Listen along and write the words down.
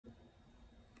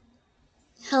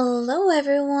Hello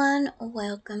everyone,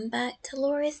 welcome back to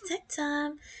Lori's Tech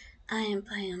Time. I am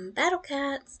playing Battle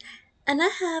Cats, and I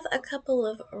have a couple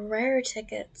of rare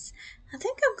tickets. I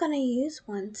think I'm gonna use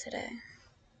one today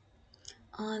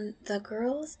on the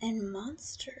Girls and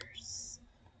Monsters.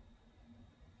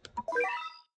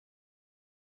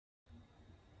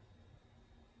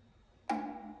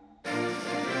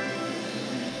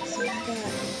 So I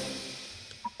got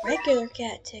regular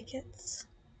cat tickets,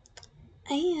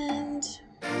 and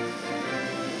got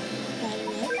a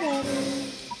love letter.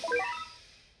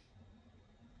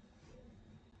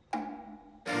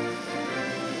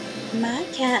 My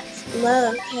cats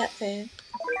love cat food.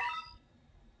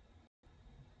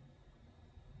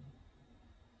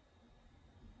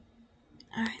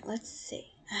 Alright, let's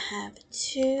see. I have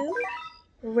 2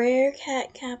 rare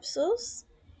cat capsules,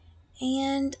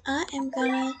 and I am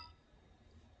gonna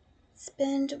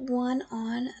spend one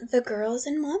on the Girls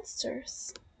and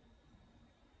Monsters.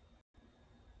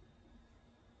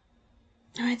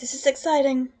 Alright, this is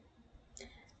exciting.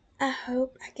 I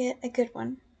hope I get a good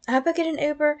one. I hope I get an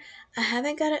Uber. I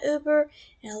haven't got an Uber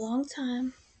in a long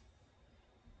time.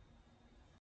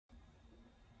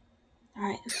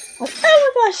 Alright. Oh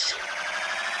my gosh!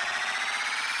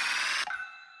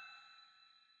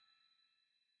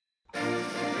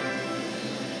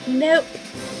 Nope.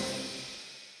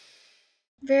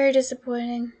 Very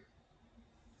disappointing.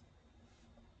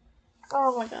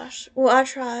 Oh my gosh. Well, I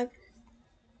tried.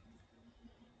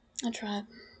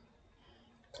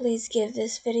 Please give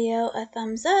this video a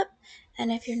thumbs up,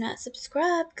 and if you're not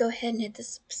subscribed, go ahead and hit the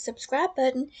subscribe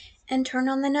button and turn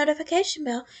on the notification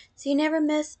bell so you never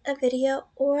miss a video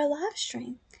or a live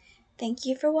stream. Thank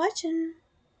you for watching.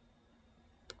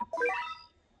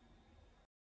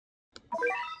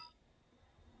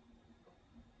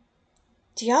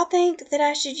 Do y'all think that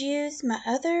I should use my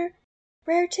other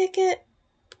rare ticket?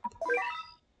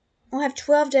 I'll have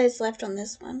 12 days left on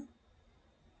this one.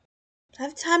 I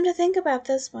have time to think about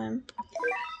this one,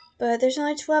 but there's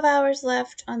only 12 hours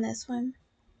left on this one.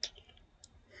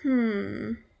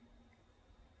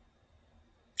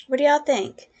 What do y'all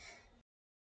think?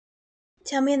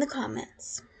 Tell me in the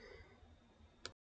comments.